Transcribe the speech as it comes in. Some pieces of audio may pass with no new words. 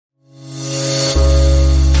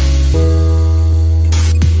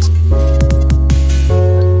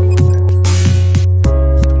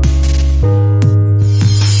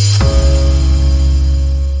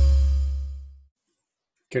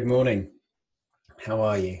morning. How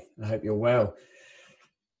are you? I hope you're well.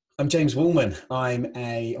 I'm James Wallman. I'm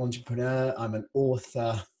an entrepreneur. I'm an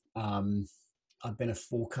author. I've been a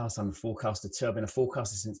forecaster. I'm a forecaster too. I've been a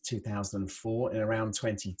forecaster since 2004. And around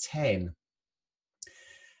 2010,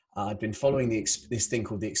 I'd been following this thing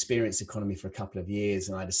called the experience economy for a couple of years,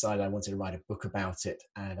 and I decided I wanted to write a book about it,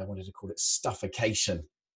 and I wanted to call it Stuffication.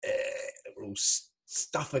 We're all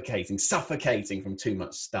suffocating from too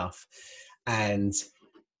much stuff. And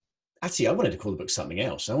actually, I wanted to call the book something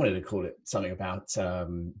else. I wanted to call it something about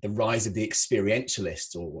the rise of the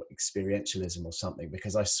experientialist or experientialism or something,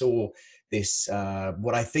 because I saw this,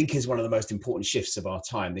 what I think is one of the most important shifts of our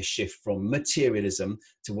time, this shift from materialism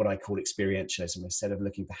to what I call experientialism. Instead of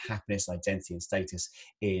looking for happiness, identity, and status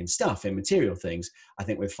in stuff, in material things, I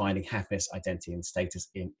think we're finding happiness, identity, and status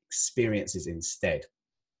in experiences instead.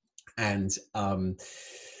 And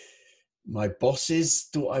my bosses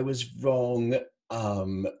thought I was wrong.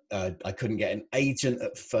 I couldn't get an agent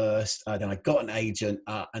at first. Then I got an agent,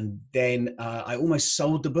 and then I almost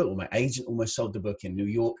sold the book. Or my agent almost sold the book in New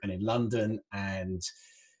York and in London, and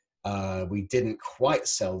we didn't quite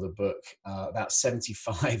sell the book. About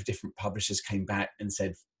 75 different publishers came back and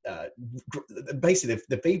said, basically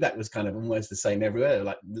the feedback was kind of almost the same everywhere. They're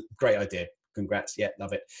like, great idea, congrats, yeah,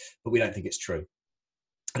 love it, but we don't think it's true.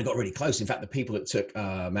 And it got really close. In fact, the people that took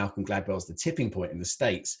Malcolm Gladwell's The Tipping Point in the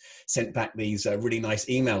States sent back these really nice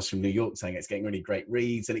emails from New York saying it's getting really great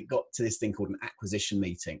reads. And it got to this thing called an acquisition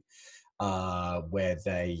meeting, where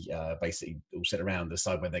they basically all sit around,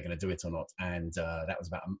 decide whether they're going to do it or not. And that was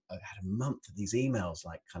about, I had a month of these emails,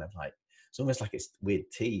 it's almost like it's weird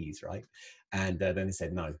tease, right? And then they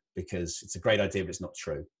said no, because it's a great idea, but it's not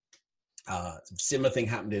true. Similar thing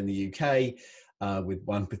happened in the UK. With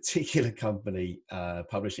one particular company,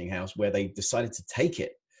 publishing house, where they decided to take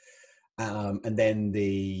it, and then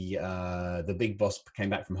the big boss came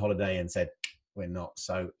back from holiday and said, "We're not."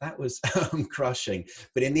 So that was crushing.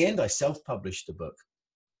 But in the end, I self-published the book,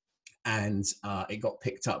 and it got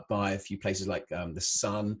picked up by a few places like the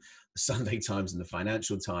Sun, the Sunday Times, and the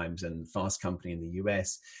Financial Times, and Fast Company in the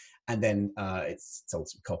US. And then it sold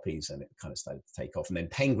some copies, and it kind of started to take off. And then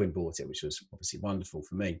Penguin bought it, which was obviously wonderful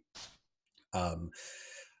for me.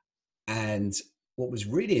 And what was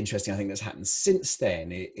really interesting, I think, that's happened since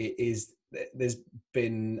then is there's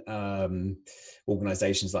been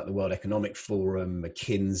organizations like the World Economic Forum,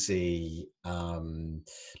 McKinsey,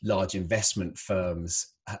 large investment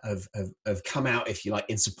firms have come out, if you like,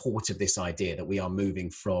 in support of this idea that we are moving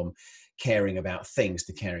from caring about things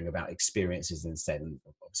to caring about experiences instead. And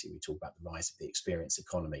obviously we talk about the rise of the experience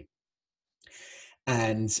economy.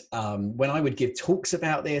 And when I would give talks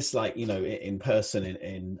about this, like, you know, in person,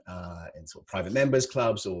 in sort of private members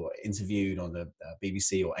clubs, or interviewed on the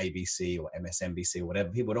BBC or ABC or MSNBC or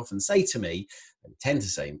whatever, people would often say to me, and tend to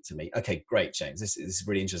say to me, okay, great, James, this is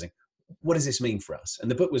really interesting. What does this mean for us?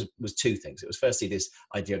 And the book was two things. It was firstly this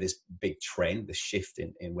idea of this big trend, the shift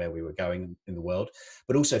in where we were going in the world.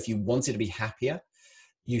 But also, if you wanted to be happier,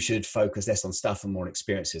 you should focus less on stuff and more on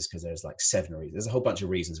experiences, because there's like 7 reasons. There's a whole bunch of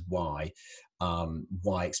reasons why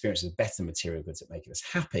experiences are better than material goods at making us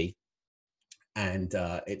happy. And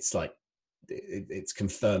it's like, it's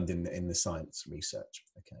confirmed in the science research.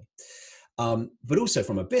 Okay. But also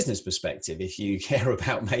from a business perspective, if you care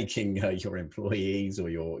about making your employees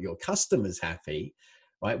or your customers happy,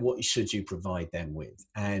 right, what should you provide them with?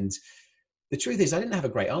 And the truth is, I didn't have a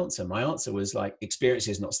great answer. My answer was like,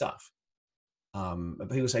 experiences, not stuff.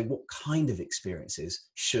 But people say, what kind of experiences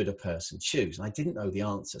should a person choose? And I didn't know the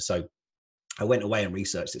answer. So I went away and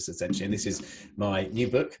researched this essentially. And this is my new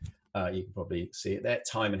book. You can probably see it there,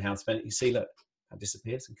 Time and How to Spend It. You see, look, how it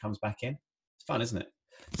disappears and comes back in. It's fun, isn't it?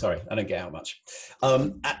 Sorry, I don't get out much.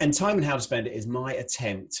 And Time and How to Spend It is my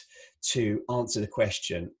attempt to answer the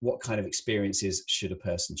question, what kind of experiences should a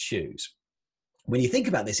person choose? When you think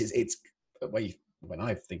about this, when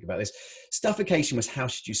I think about this, stuffication was how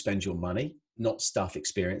should you spend your money, not stuff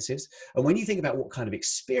experiences. And when you think about what kind of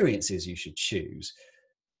experiences you should choose,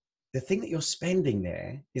 the thing that you're spending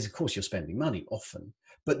there is, of course, you're spending money often,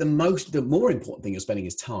 but the more important thing you're spending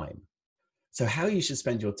is time. So how you should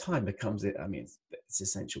spend your time becomes, it's an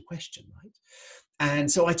essential question, right?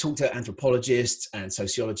 And so I talked to anthropologists and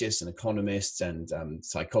sociologists and economists and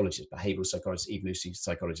psychologists, behavioral psychologists, evolutionary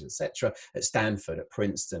psychologists, etc., at Stanford, at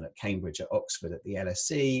Princeton, at Cambridge, at Oxford, at the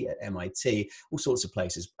LSE, at MIT, all sorts of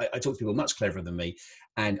places. I talked to people much cleverer than me,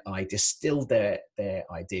 and I distilled their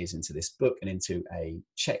ideas into this book and into a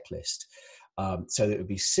checklist, so that it would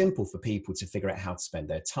be simple for people to figure out how to spend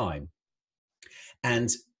their time.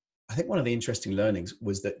 And I think one of the interesting learnings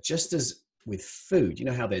was that just as with food, you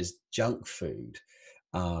know how there's junk food,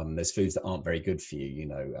 There's foods that aren't very good for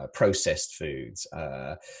you, processed foods,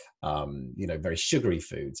 very sugary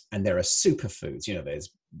foods. And there are superfoods,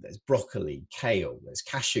 there's broccoli, kale, there's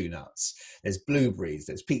cashew nuts, there's blueberries,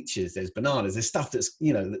 there's peaches, there's bananas, there's stuff that's,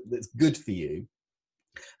 that's good for you.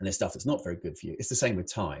 And there's stuff that's not very good for you. It's the same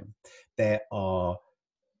with time. There are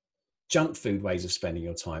junk food ways of spending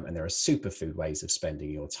your time, and there are superfood ways of spending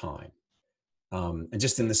your time. And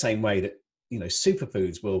just in the same way that,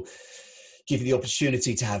 superfoods will give you the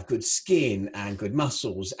opportunity to have good skin and good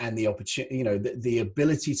muscles and the opportunity, the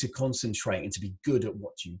ability to concentrate and to be good at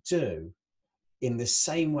what you do. In the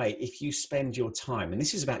same way, if you spend your time, and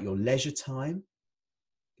this is about your leisure time,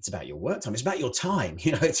 it's about your work time, it's about your time,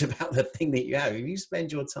 it's about the thing that you have. If you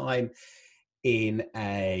spend your time in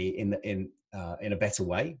a better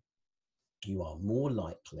way, you are more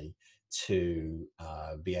likely to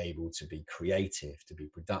be able to be creative, to be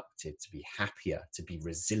productive, to be happier, to be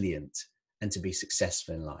resilient, and to be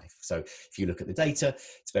successful in life. So if you look at the data,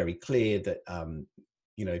 it's very clear that,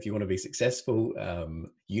 if you want to be successful,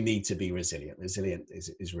 you need to be resilient. Resilient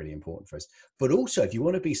is really important for us. But also, if you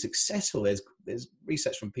want to be successful, there's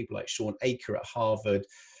research from people like Sean Aker at Harvard,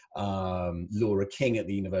 Laura King at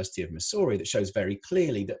the University of Missouri, that shows very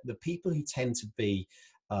clearly that the people who tend to be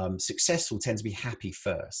successful tend to be happy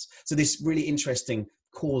first. So this really interesting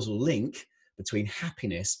causal link between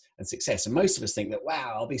happiness and success. And most of us think that,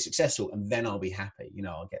 wow, I'll be successful and then I'll be happy.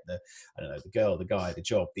 I'll get the girl, the guy, the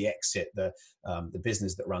job, the exit, the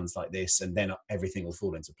business that runs like this, and then everything will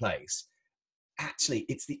fall into place. Actually,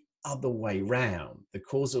 it's the other way round. The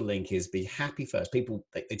causal link is be happy first. People,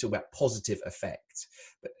 they talk about positive effects,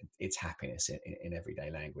 but it's happiness in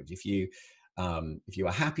everyday language. If you are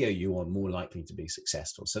happier, you are more likely to be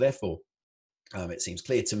successful. So therefore, it seems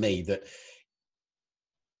clear to me that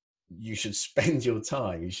you should spend your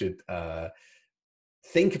time, you should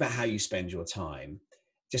think about how you spend your time,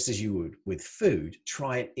 just as you would with food.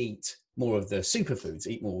 Try and eat more of the superfoods,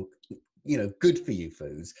 eat more, good for you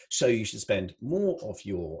foods. So you should spend more of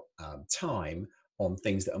your time on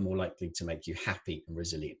things that are more likely to make you happy and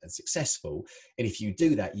resilient and successful. And if you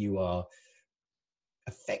do that, you are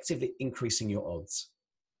effectively increasing your odds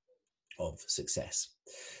of success.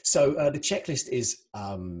 So the checklist is,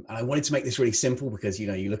 and I wanted to make this really simple because,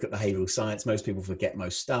 you look at behavioral science, most people forget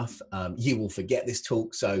most stuff. You will forget this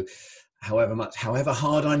talk. So however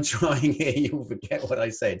hard I'm trying here, you will forget what I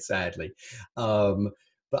said, sadly.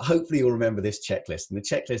 But hopefully you'll remember this checklist. And the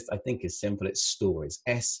checklist, I think, is simple. It's stories.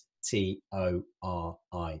 STORIES.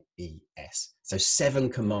 So 7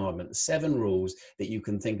 commandments, 7 rules that you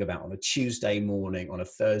can think about on a Tuesday morning, on a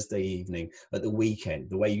Thursday evening, at the weekend,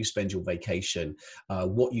 the way you spend your vacation,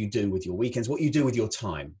 what you do with your weekends, what you do with your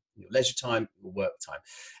time, your leisure time, your work time.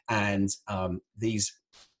 And these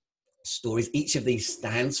stories, each of these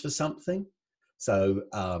stands for something. So,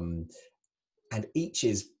 and each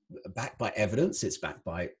is backed by evidence. It's backed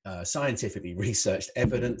by scientifically researched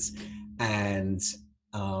evidence. And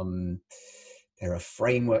there are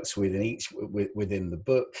frameworks within the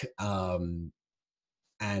book, and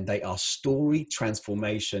they are story,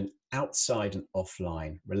 transformation, outside and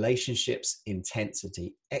offline, relationships,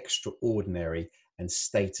 intensity, extraordinary, and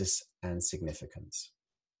status and significance.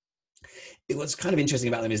 What's kind of interesting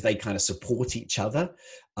about them is they kind of support each other.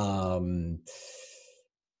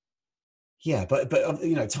 Yeah, but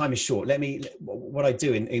time is short. What I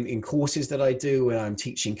do in courses that I do when I'm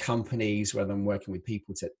teaching companies, whether I'm working with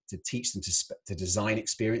people to teach them to design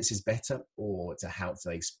experiences better, or to how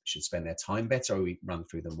they should spend their time better, or we run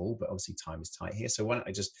through them all, but obviously time is tight here. So why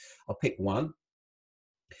don't I'll pick one.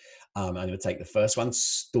 I'm going to take the first one,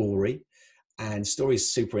 story. And story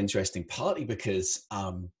is super interesting, partly because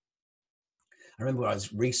I remember when I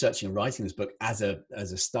was researching and writing this book, as a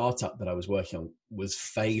startup that I was working on was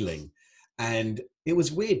failing. And it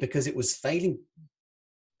was weird because it was failing,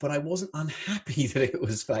 but I wasn't unhappy that it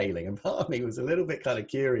was failing. And part of me was a little bit kind of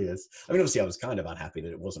curious. I mean, obviously I was kind of unhappy that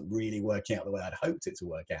it wasn't really working out the way I'd hoped it to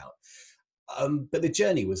work out. But the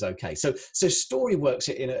journey was okay. So story works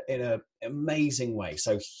in an amazing way.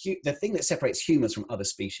 So the thing that separates humans from other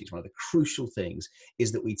species, one of the crucial things,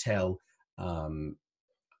 is that we tell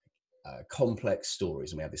complex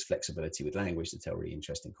stories, and we have this flexibility with language to tell really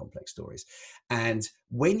interesting, complex stories. And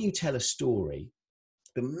when you tell a story,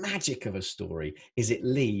 the magic of a story is it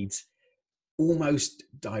leads almost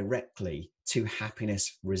directly to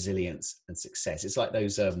happiness, resilience, and success. It's like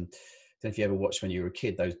those, I don't know if you ever watched when you were a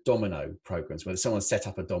kid, those domino programs where someone set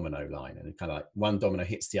up a domino line and kind of like one domino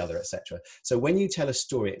hits the other, etc. So when you tell a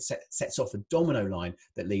story, it sets off a domino line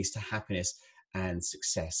that leads to happiness and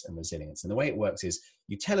success and resilience. And the way it works is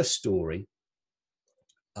you tell a story,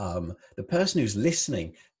 the person who's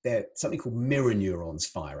listening something called mirror neurons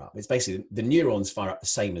fire up. It's basically the neurons fire up the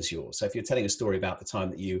same as yours. So if you're telling a story about the time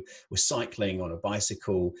that you were cycling on a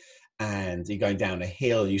bicycle and you're going down a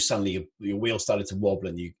hill and you suddenly your wheel started to wobble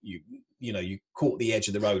and you caught the edge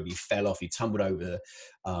of the road and you fell off, you tumbled over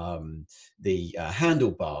the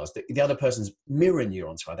handlebars, the other person's mirror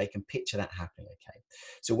neurons fire. They can picture that happening. Okay,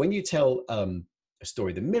 so when you tell a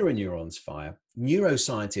story, the mirror neurons fire,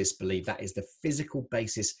 neuroscientists believe that is the physical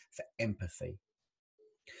basis for empathy.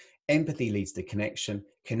 Empathy leads to connection,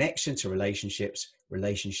 connection to relationships,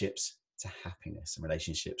 relationships to happiness, and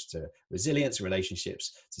relationships to resilience,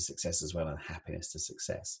 relationships to success as well, and happiness to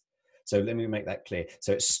success. So let me make that clear.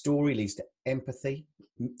 So story leads to empathy.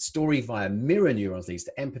 Story via mirror neurons leads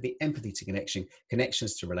to empathy, empathy to connection,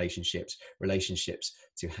 connections to relationships, relationships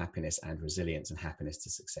to happiness and resilience, and happiness to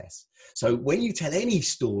success. So when you tell any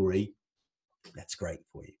story, that's great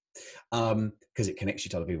for you because it connects you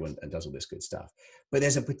to other people and does all this good stuff. But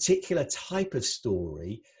there's a particular type of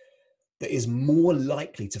story that is more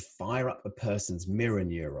likely to fire up a person's mirror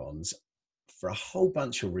neurons for a whole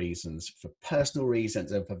bunch of reasons, for personal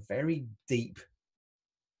reasons and for very deep,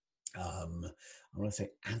 I want to say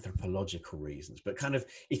anthropological reasons. But kind of,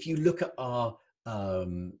 if you look at our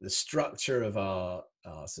the structure of our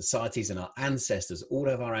societies and our ancestors, all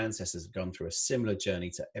of our ancestors have gone through a similar journey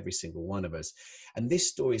to every single one of us. And this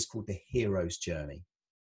story is called the hero's journey.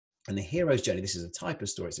 And the hero's journey, this is a type of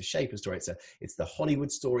story, it's a shape of story, it's the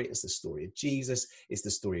Hollywood story, it's the story of Jesus, it's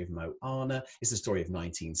the story of Moana, it's the story of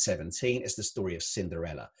 1917, it's the story of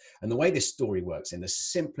Cinderella. And the way this story works in the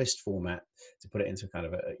simplest format, to put it into kind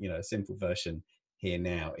of a simple version here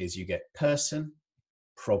now, is you get person,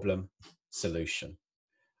 problem, solution.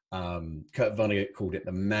 Kurt Vonnegut called it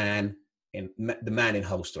the man in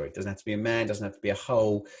whole story. It doesn't have to be a man, doesn't have to be a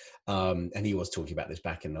whole. And he was talking about this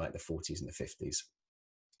back in like the 40s and the 50s.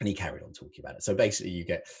 And he carried on talking about it. So basically you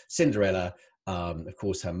get Cinderella, of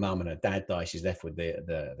course, her mum and her dad die. She's left with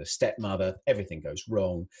the stepmother. Everything goes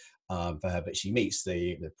wrong for her, but she meets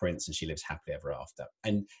the prince and she lives happily ever after.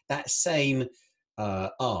 And that same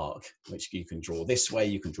arc, which you can draw this way,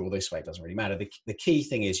 you can draw this way, it doesn't really matter. The key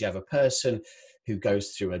thing is you have a person who goes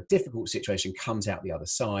through a difficult situation, comes out the other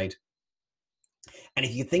side. And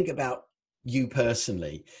if you think about you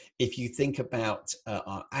personally, if you think about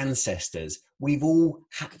our ancestors, we've all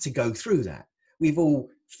had to go through that. We've all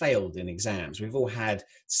failed in exams. We've all had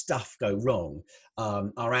stuff go wrong.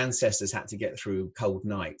 Our ancestors had to get through cold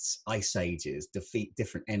nights, ice ages, defeat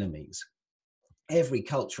different enemies. Every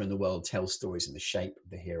culture in the world tells stories in the shape of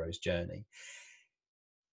the hero's journey.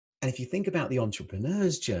 And if you think about the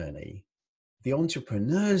entrepreneur's journey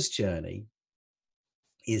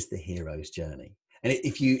is the hero's journey. And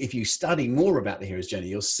if you study more about the hero's journey,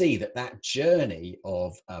 you'll see that journey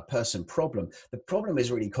of person problem, the problem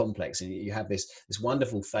is really complex. And you have this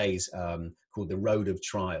wonderful phase called the road of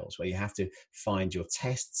trials, where you have to find your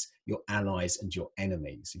tests, your allies, and your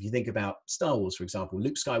enemies. If you think about Star Wars, for example,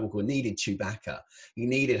 Luke Skywalker needed Chewbacca, he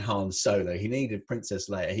needed Han Solo, he needed Princess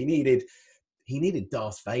Leia, he needed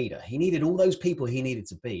Darth Vader, he needed all those people he needed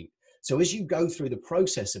to beat. So as you go through the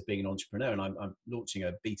process of being an entrepreneur, and I'm launching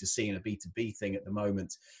a B2C and a B2B thing at the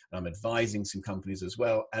moment, and I'm advising some companies as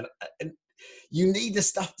well, and you need the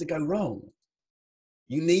stuff to go wrong.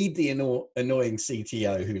 You need the annoying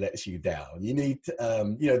CTO who lets you down. You need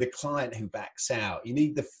the client who backs out. You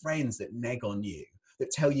need the friends that neg on you, that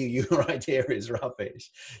tell you your idea is rubbish.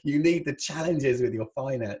 You need the challenges with your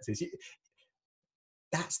finances.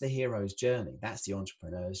 That's the hero's journey. That's the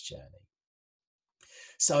entrepreneur's journey.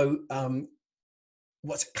 So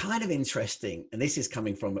what's kind of interesting, and this is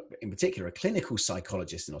coming from, in particular, a clinical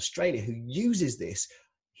psychologist in Australia who uses this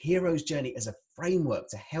hero's journey as a framework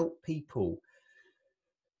to help people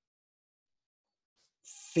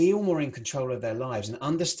feel more in control of their lives and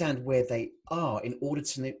understand where they are in order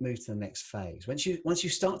to move to the next phase. Once you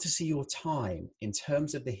start to see your time in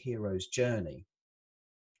terms of the hero's journey,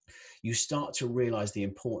 you start to realize the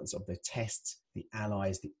importance of the tests, the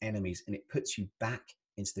allies, the enemies, and it puts you back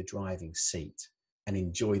into the driving seat and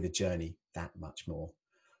enjoy the journey that much more.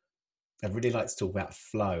 I'd really like to talk about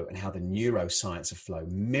flow and how the neuroscience of flow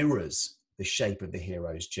mirrors the shape of the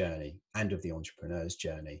hero's journey and of the entrepreneur's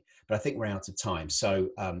journey. But I think we're out of time. So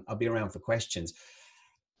I'll be around for questions.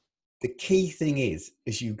 The key thing is,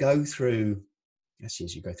 as you go through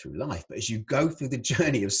life, but as you go through the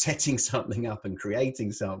journey of setting something up and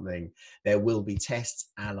creating something, there will be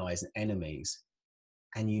tests, allies, and enemies.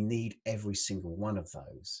 And you need every single one of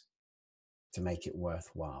those to make it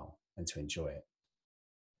worthwhile and to enjoy it.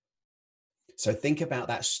 So think about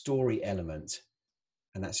that story element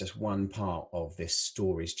And that's just one part of this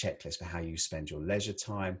stories checklist for how you spend your leisure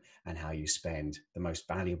time and how you spend the most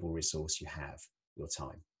valuable resource you have, your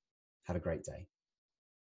time. Have a great day.